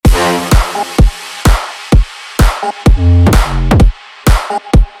Backstage,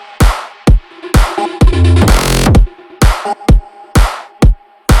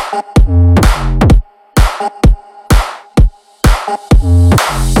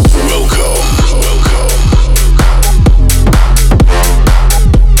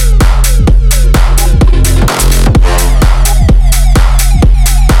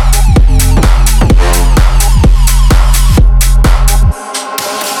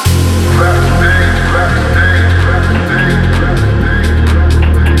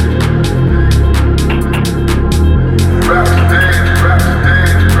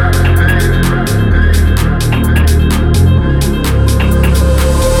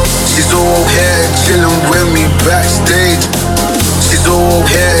 chillin' with me backstage, with me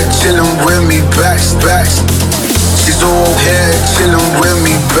back, yeah, chillin' with me with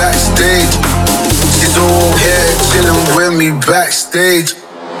me back,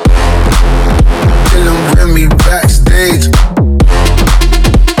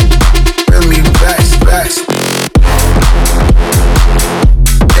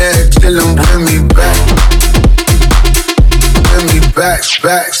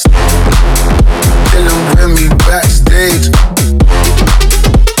 with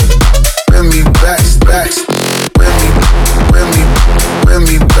me backstage, with me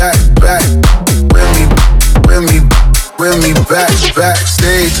back, with me back, with me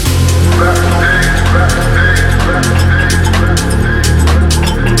backstage.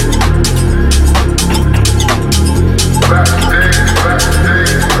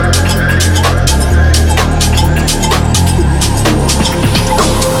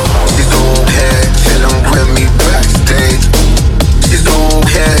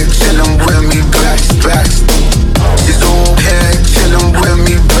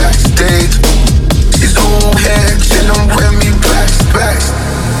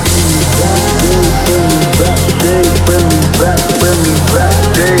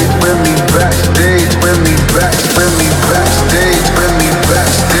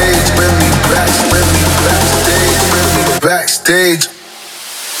 Backstage,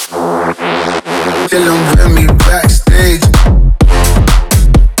 chillin' with me backstage,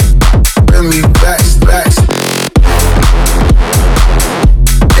 with me back,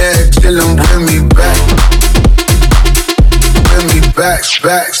 yeah, chillin' with me with me back,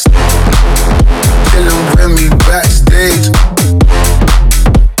 chillin' with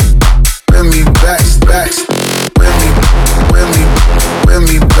me backstage, with me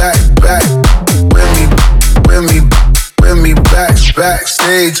back, with me back, with me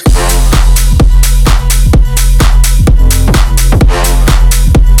backstage.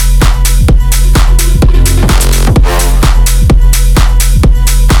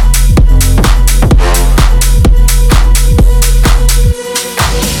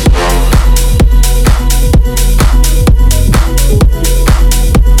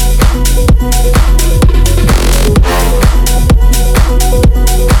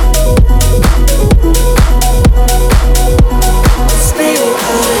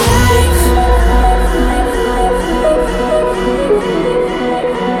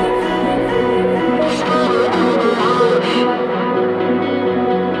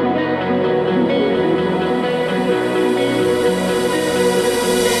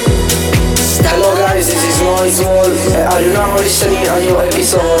 Are you now listening a new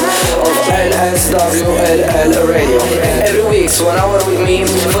episode of LSWLL Radio? Every week, 1 hour with me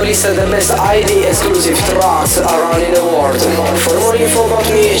for listen the best ID exclusive tracks around in the world. For more info about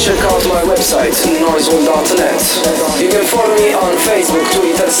me, check out my website, noisewall.net. You can follow me on Facebook,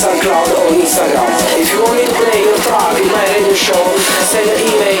 Twitter, SoundCloud or Instagram. If you want me to play your track in my radio show, send an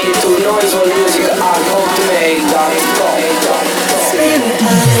email to noisewallmusic@hotmail.com.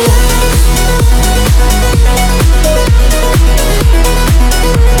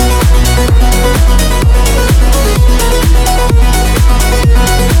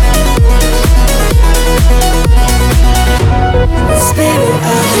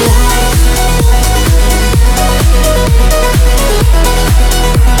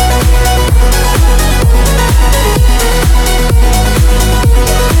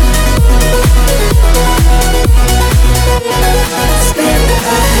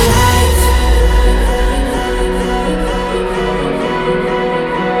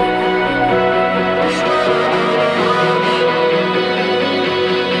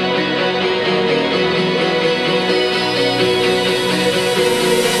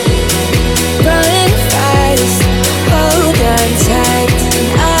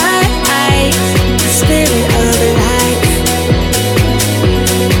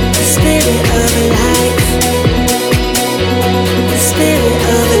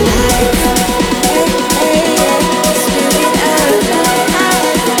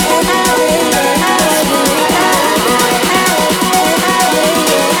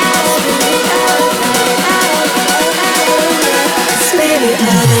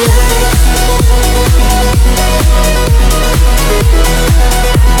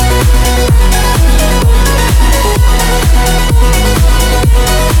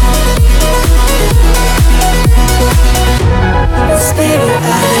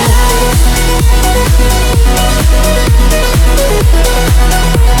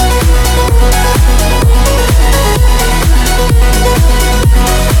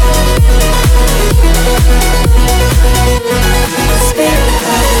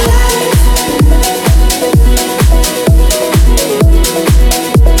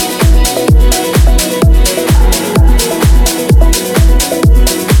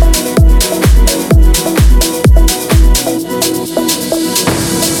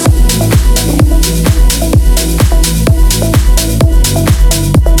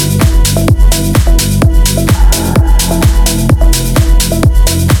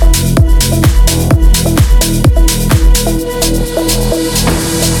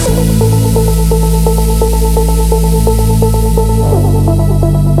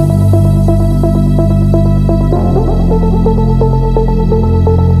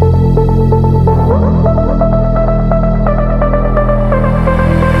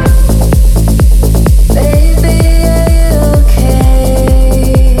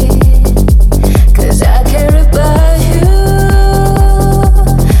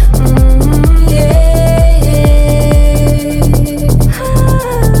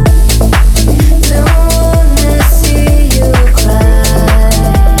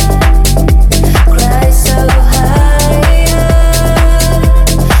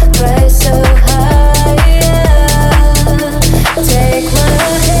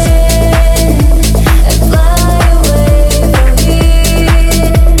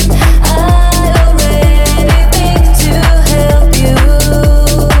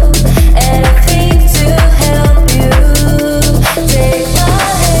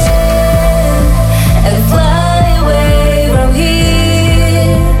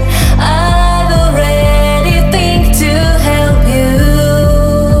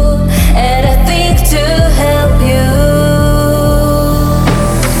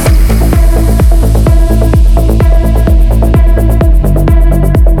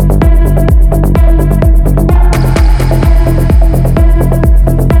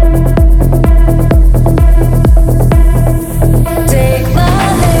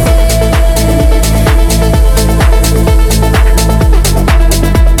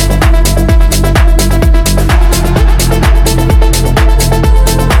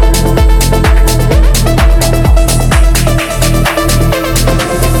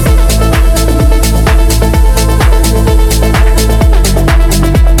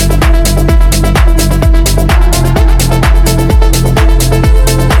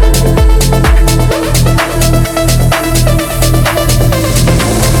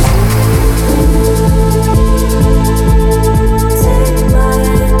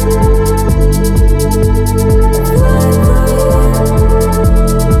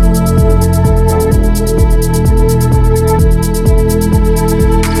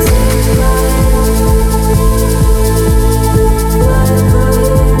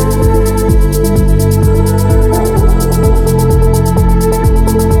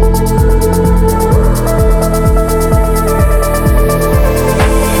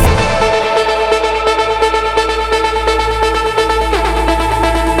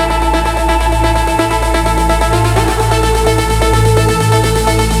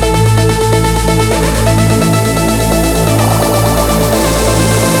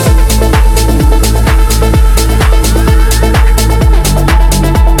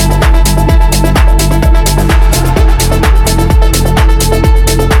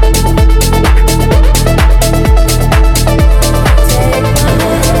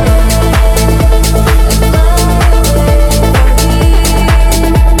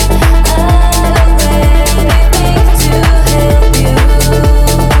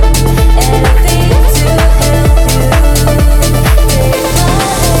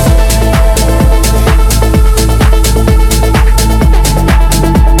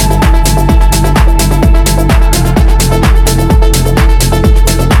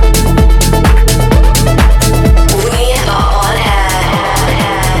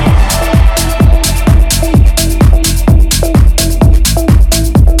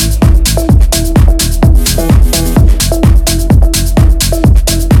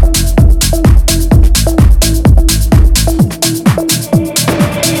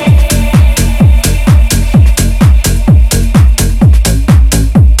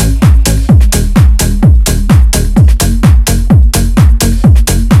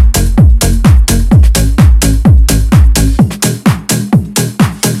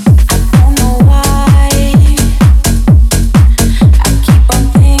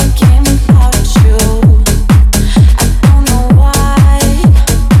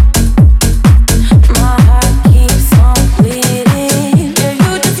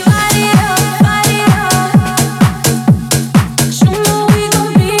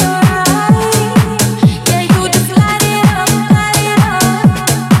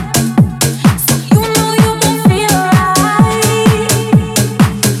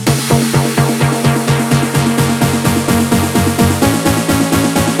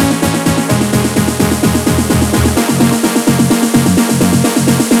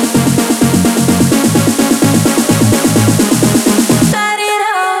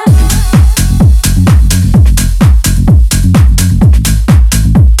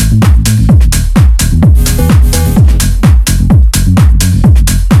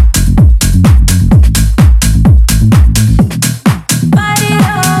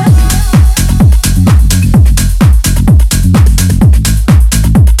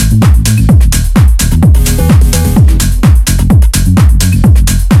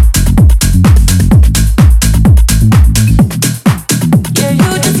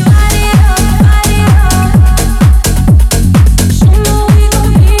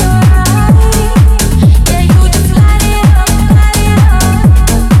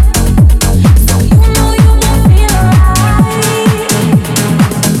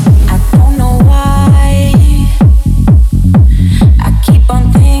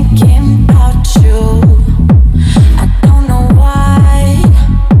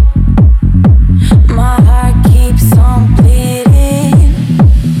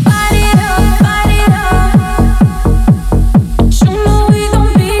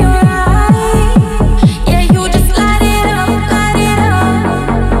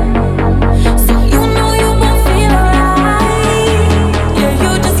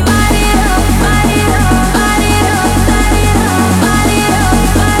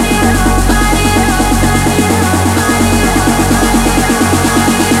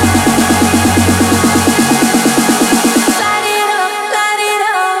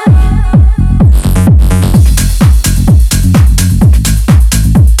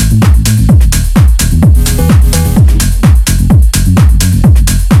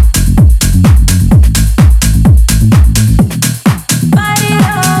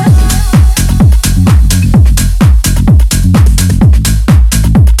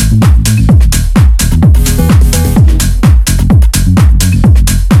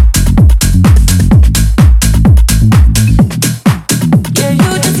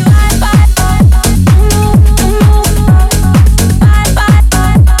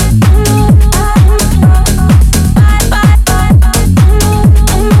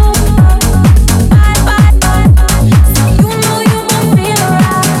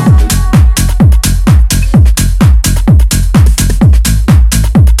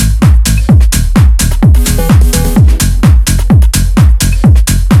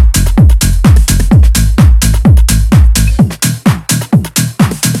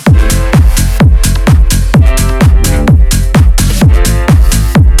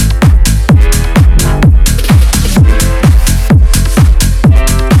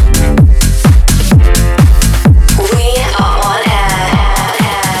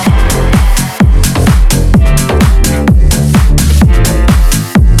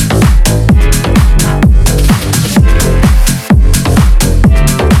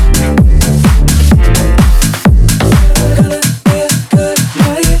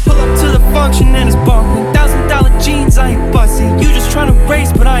 production and it's bumping. $1,000 jeans, I ain't bustin'. You just tryna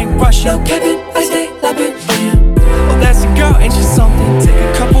race, but I ain't rushing. No capping, I stay lapping. Oh, that's a girl, ain't she something? Take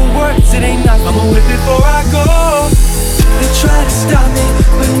a couple words, it ain't nothing. I'ma whip it before I go. They try to stop me,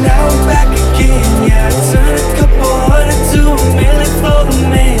 but now I'm back again. Yeah, I turn a couple hundred to $1 million for the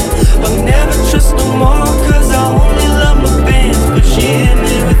man. I'll never trust no more, cause I only love my bands. But she hit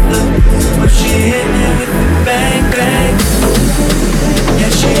me with the bang bang. Yeah,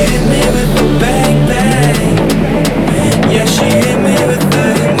 she hit me with the bang bang. Yeah, she hit me with the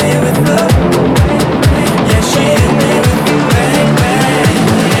yeah, she hit me with the bang bang.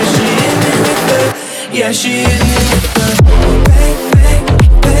 Yeah, she hit me with the yeah, she hit me with the bang bang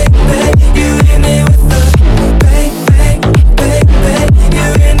bang bang. You hit me with the bang bang bang bang. You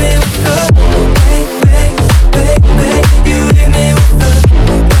hit me with the bang bang bang bang. You hit me with the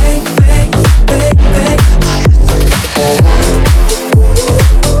bang bang bang bang.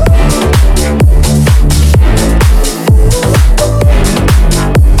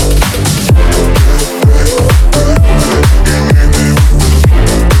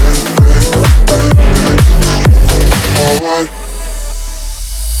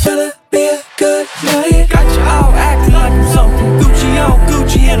 Tryna be a good night. Got you all acting like I'm something. Gucci on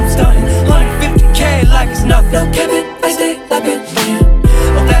Gucci and I'm stunting. 150K like it's nothing. No capping, I stay lapping.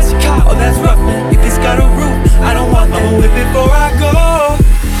 Oh, that's a car, oh, that's rough, man. If it's got a roof, I don't want that. I'ma whip it before I go.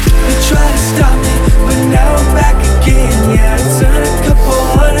 They try to stop me, but now I'm back again. Yeah, I turn a couple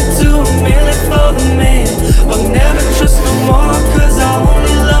hundred to $1 million for the man. I'll never trust no more, cause I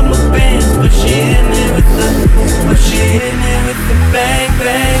only love my bands. But she hit me with the bang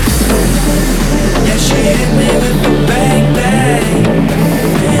bang. Yeah, she hit me with the bang bang.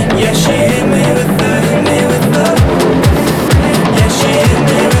 Yeah, she hit me with the yeah, she hit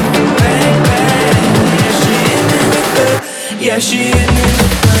me with the bang bang. Yeah, she hit me with the yeah, she hit me with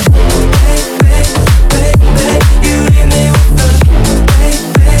the bang bang bang bang. You hit me with the bang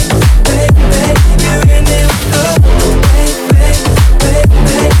bang bang bang. You hit me with the bang bang bang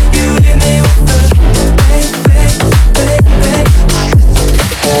bang. You hit me with the bang bang bang bang.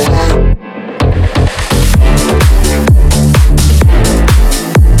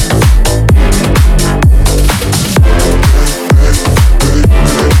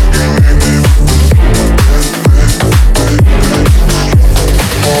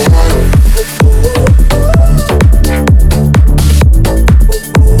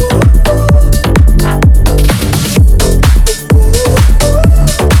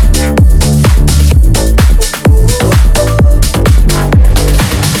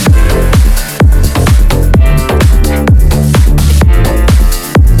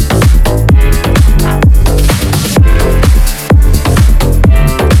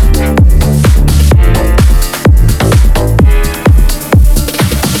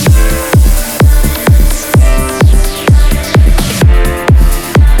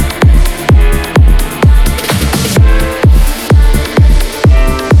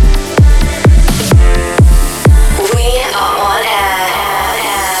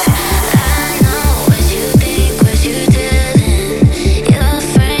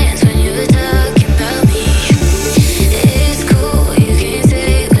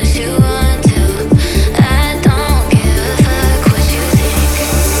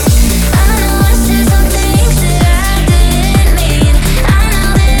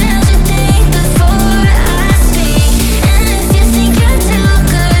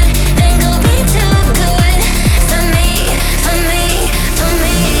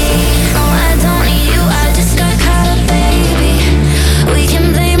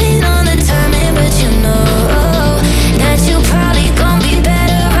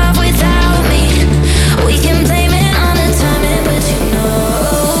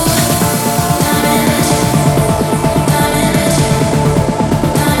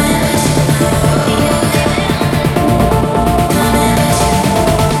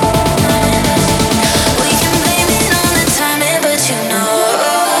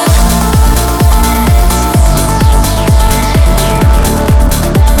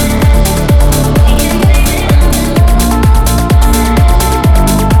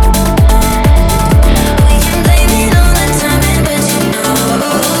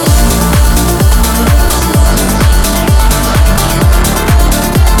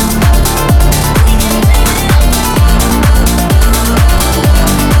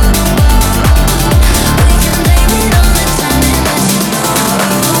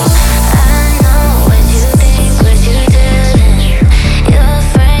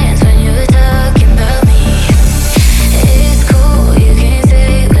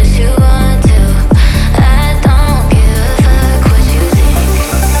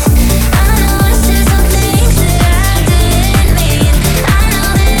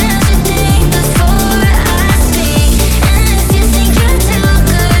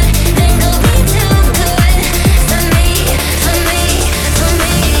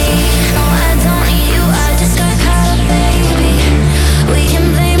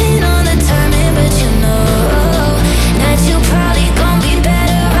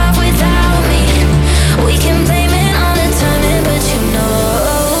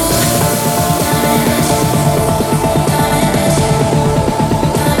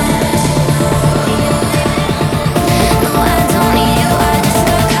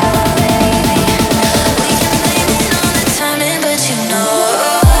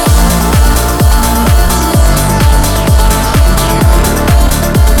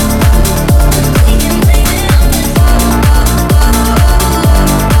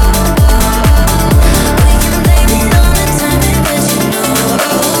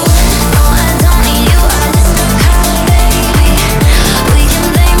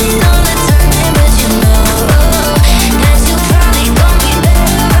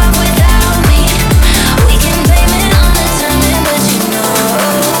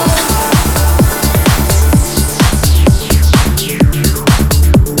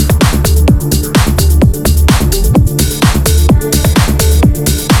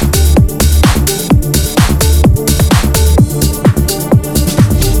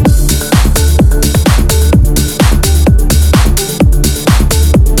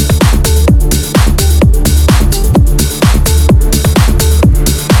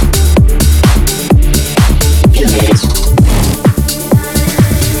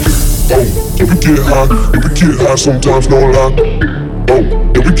 we get high sometimes, no lie. Oh,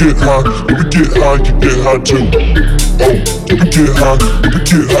 yeah, we get high, you get high too. Oh, yeah, we get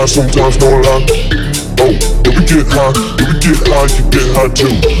high sometimes, no lie. Oh, yeah, we get high, you get high too.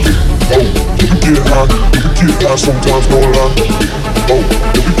 Oh, yeah, we get high sometimes, no lie. Oh,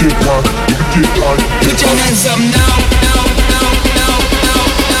 yeah, we get high, you get high. Put your hands up now.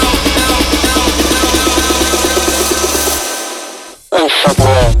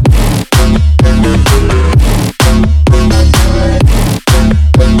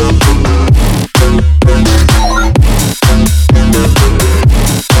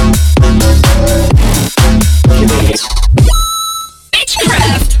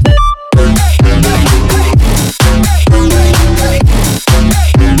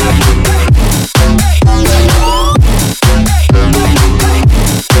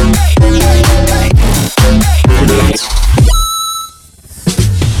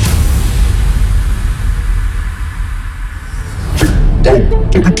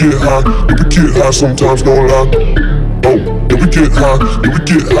 Get high sometimes, no lie. Oh, yeah, we get high, you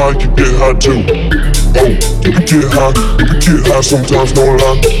get high too. Oh, yeah, we get high sometimes, no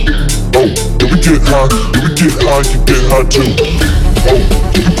lie. Oh, yeah, we get high, you get high too. Oh,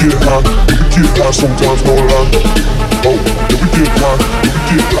 yeah, we get high sometimes, no lie. Oh, yeah, we get high,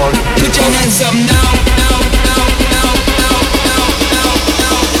 Put your hands up now.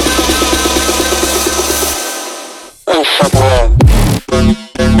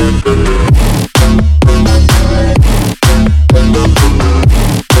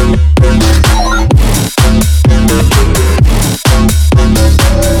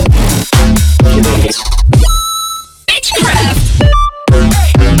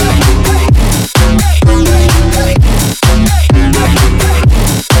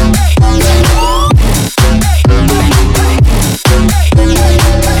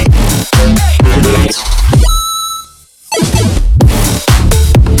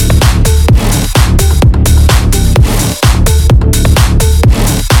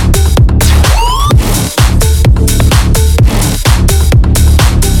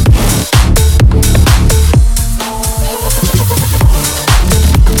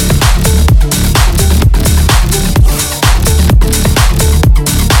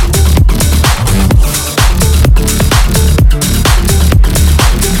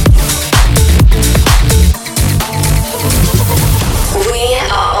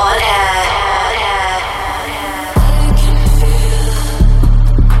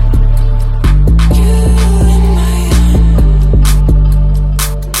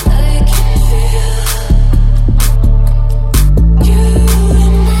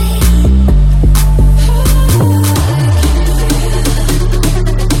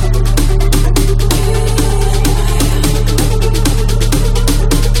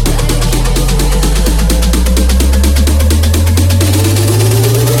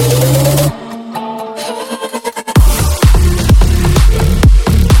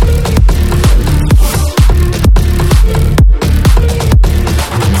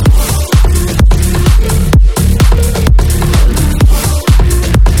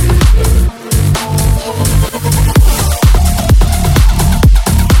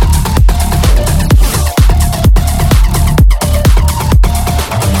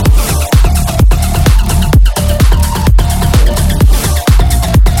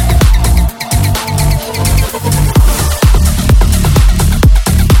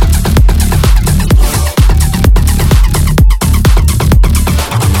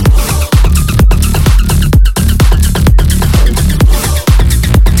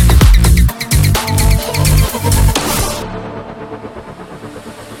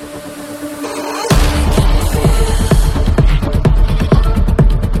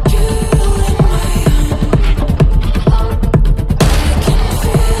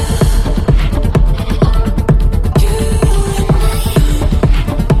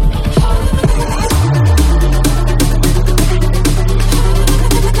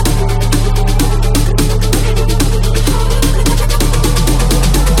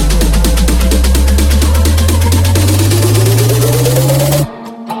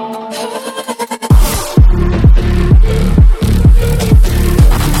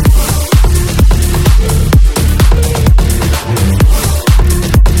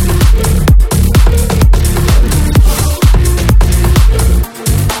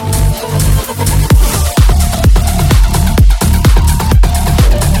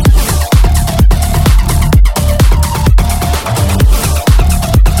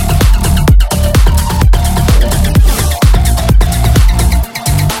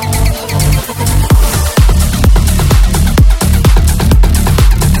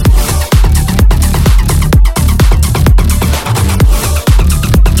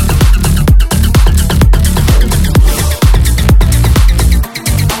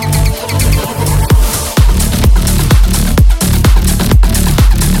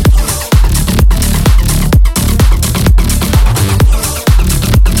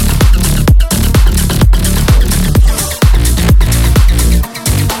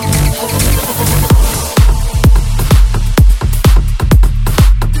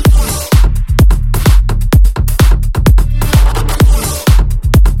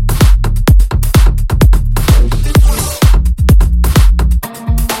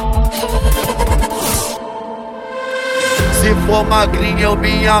 for magrinho eu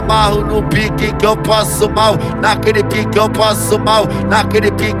me amarro no pique que eu passo mal. Naquele pique eu passo mal,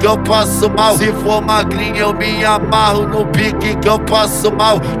 naquele pique eu passo mal. Se for magrinho eu me amarro no pique que eu passo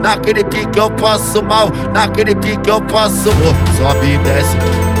mal. Naquele pique eu passo mal, naquele pique eu passo mal. Sobe e desce,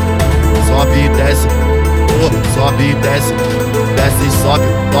 sobe e desce, sobe e desce, desce e sobe,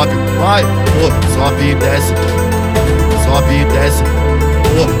 sobe, vai, sobe e desce, sobe e desce,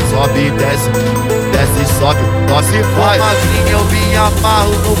 sobe e desce, desce e sobe, sobe, se for magrinho eu me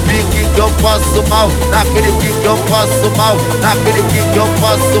amarro no pique que eu passo mal. Naquele pique eu passo mal, naquele pique eu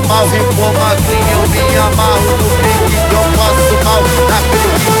passo mal. Se for magrinho eu me amarro no pique que eu passo mal. Naquele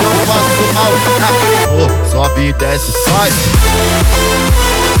pique eu passo mal, naquele sobe e desce, sai.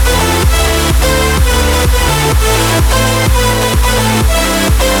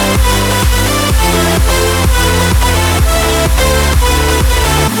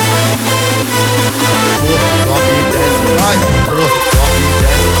 Sobe e desce, vai, sobe e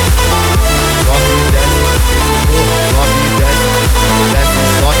desce, sobe e desce, sobe e desce, desce,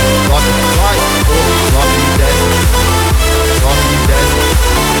 sobe, sobe, vai, sobe e desce, sobe e desce,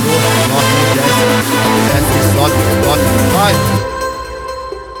 sobe e desce, desce, sobe, sobe, vai.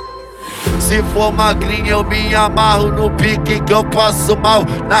 Se for magrinho eu me amarro no pique que eu passo mal.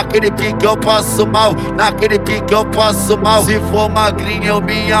 Naquele pique eu passo mal, naquele pique eu passo mal. Se for magrinho eu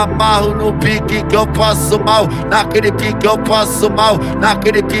me amarro no pique que eu passo mal. Naquele pique eu passo mal,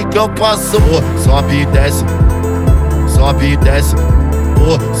 naquele pique eu passo mal. Sobe e desce, sobe e desce,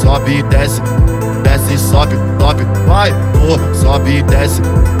 sobe e desce, desce e sobe, sobe, vai, sobe e desce,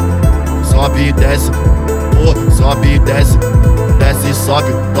 sobe e desce, sobe e desce, desce e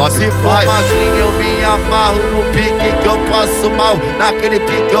sobe, sobe, se for magrinho eu me amarro no pique que eu passo mal. Naquele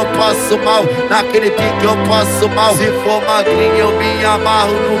pique eu passo mal, naquele pique eu passo mal. Se for magrinho eu me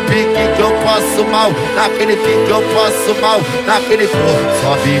amarro no pique que eu passo mal. Naquele pique eu passo mal, naquele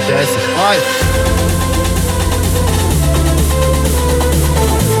sobe e desce, vai.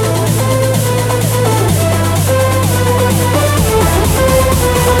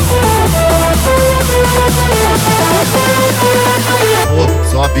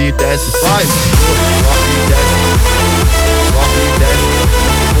 Sobe e desce, vai, sobe e desce, sobe e desce,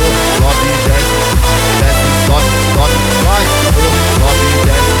 sobe e desce, desce, sobe, sobe, vai, sobe e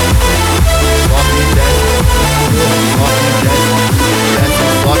desce, sobe e desce, sobe e desce, desce,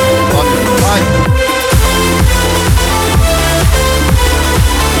 sobe, sobe, vai.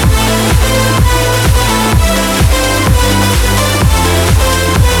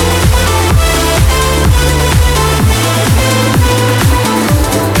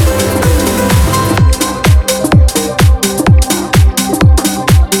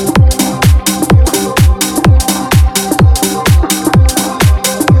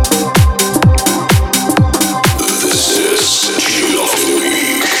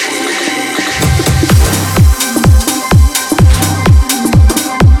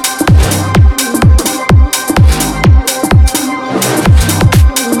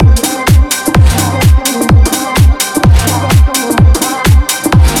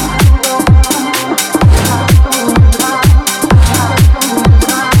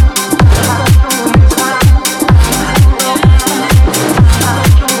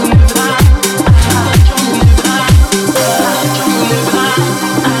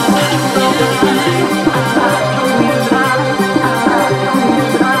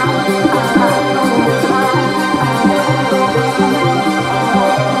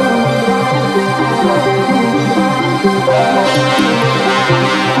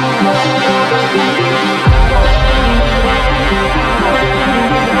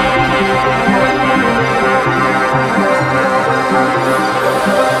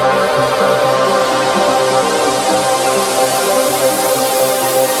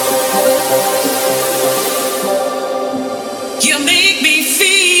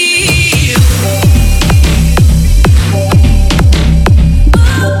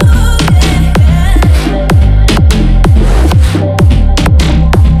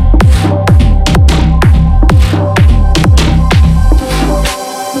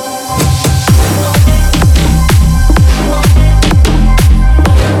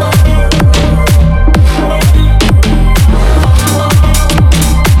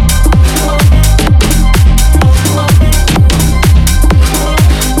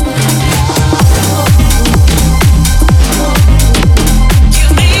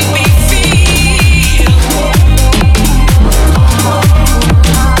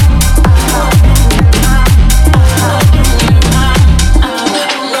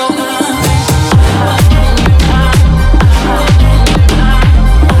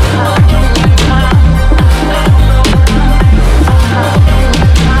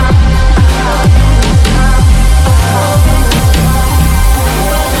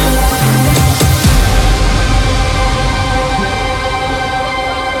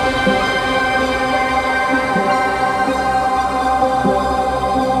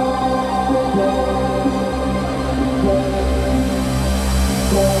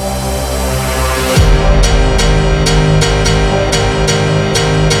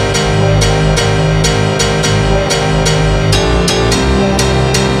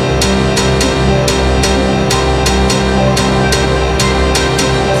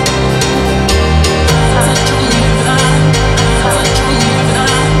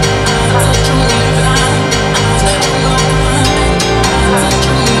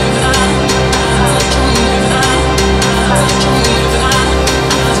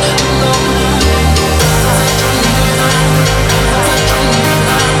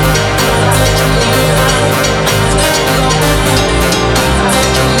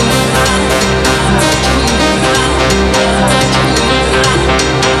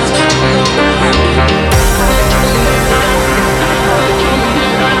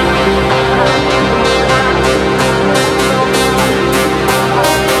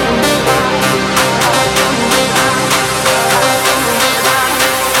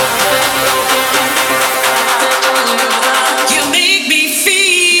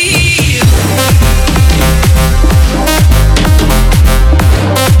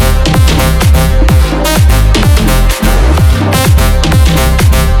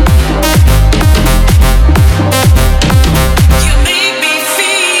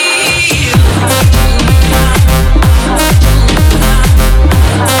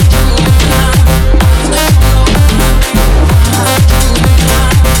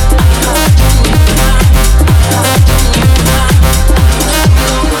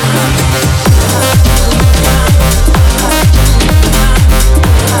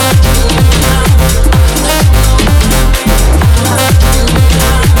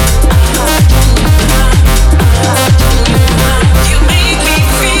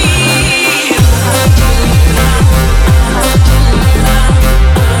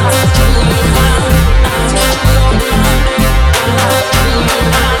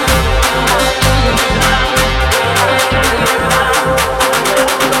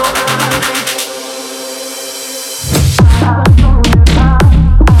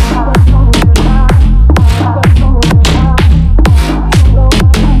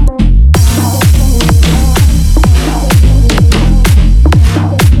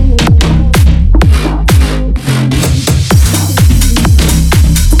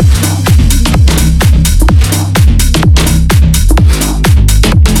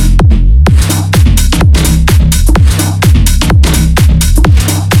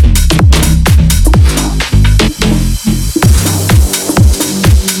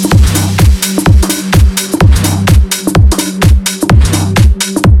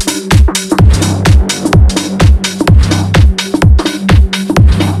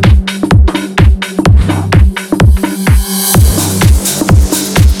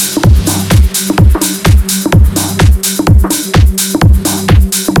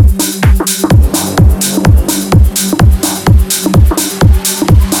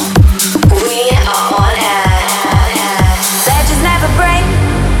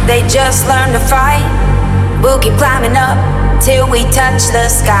 they just learn to fight. We'll keep climbing up till we touch the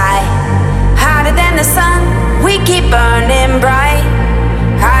sky. Hotter than the sun, we keep burning bright.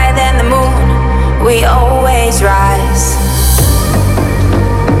 Higher than the moon, we always rise.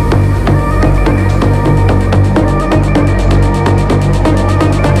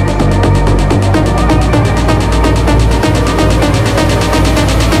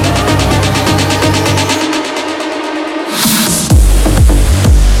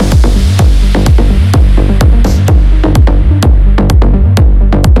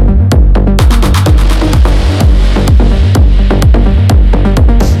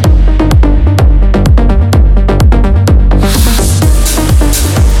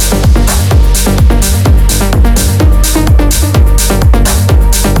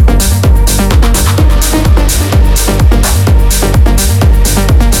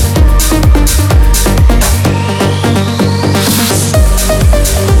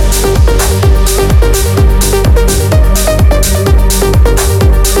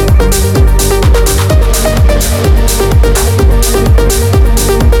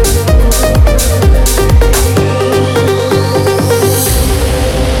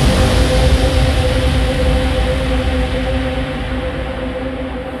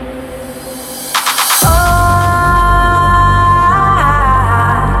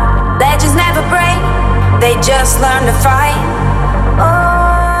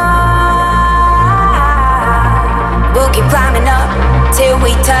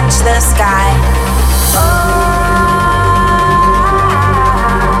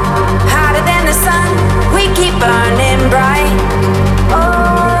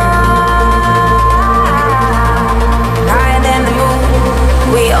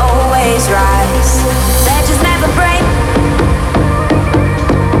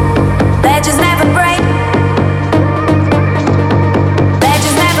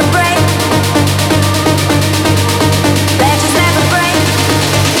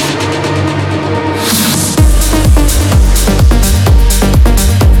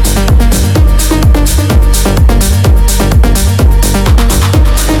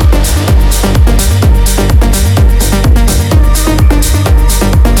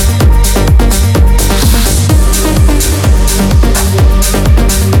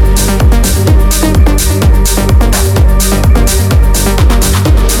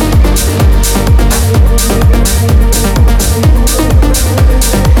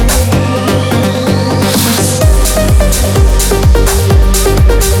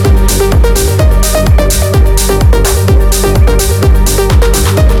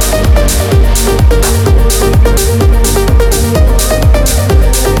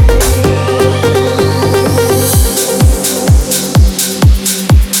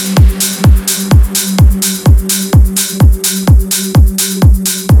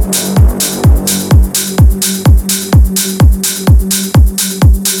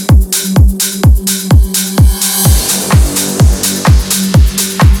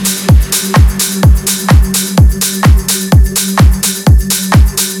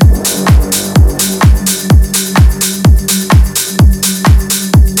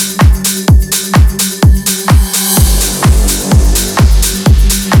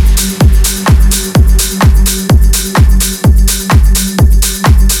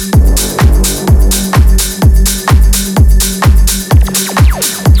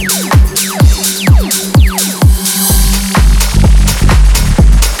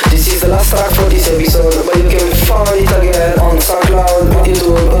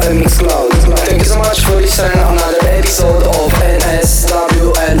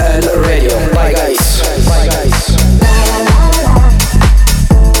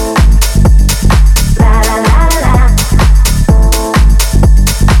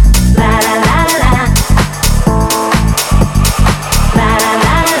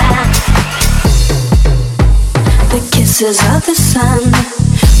 Of the sun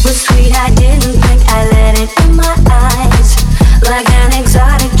was sweet, I didn't blink, I let it in my eyes. Like an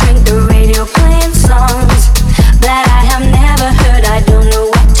exotic drink, the radio playing songs that I have never heard, I don't know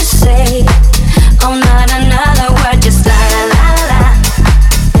what to say. Oh, not another word, just la la la la la.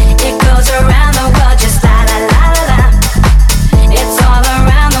 It goes around the world, just la la la la la. It's all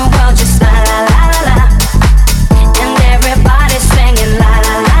around the world, just la la la la la. And everybody's singing la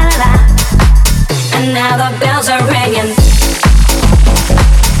la la la la. And now the bells are ringing.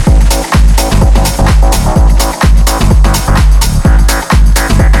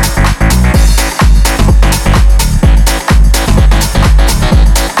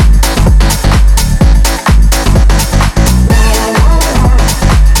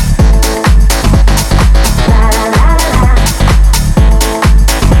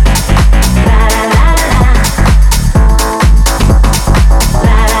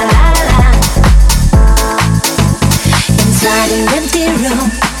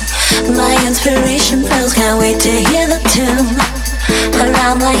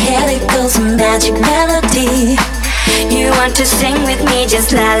 around my head it goes a magic melody. You want to sing with me,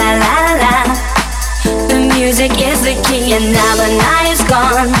 just la la la la la. The music is the key and now the night is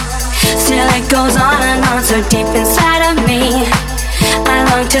gone. Still it goes on and on so deep inside of me. I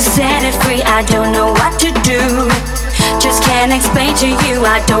long to set it free, I don't know what to do. Just can't explain to you,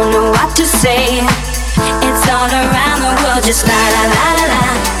 I don't know what to say. It's all around the world, just la la la la la.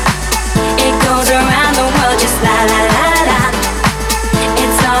 It goes around the world, just la la la.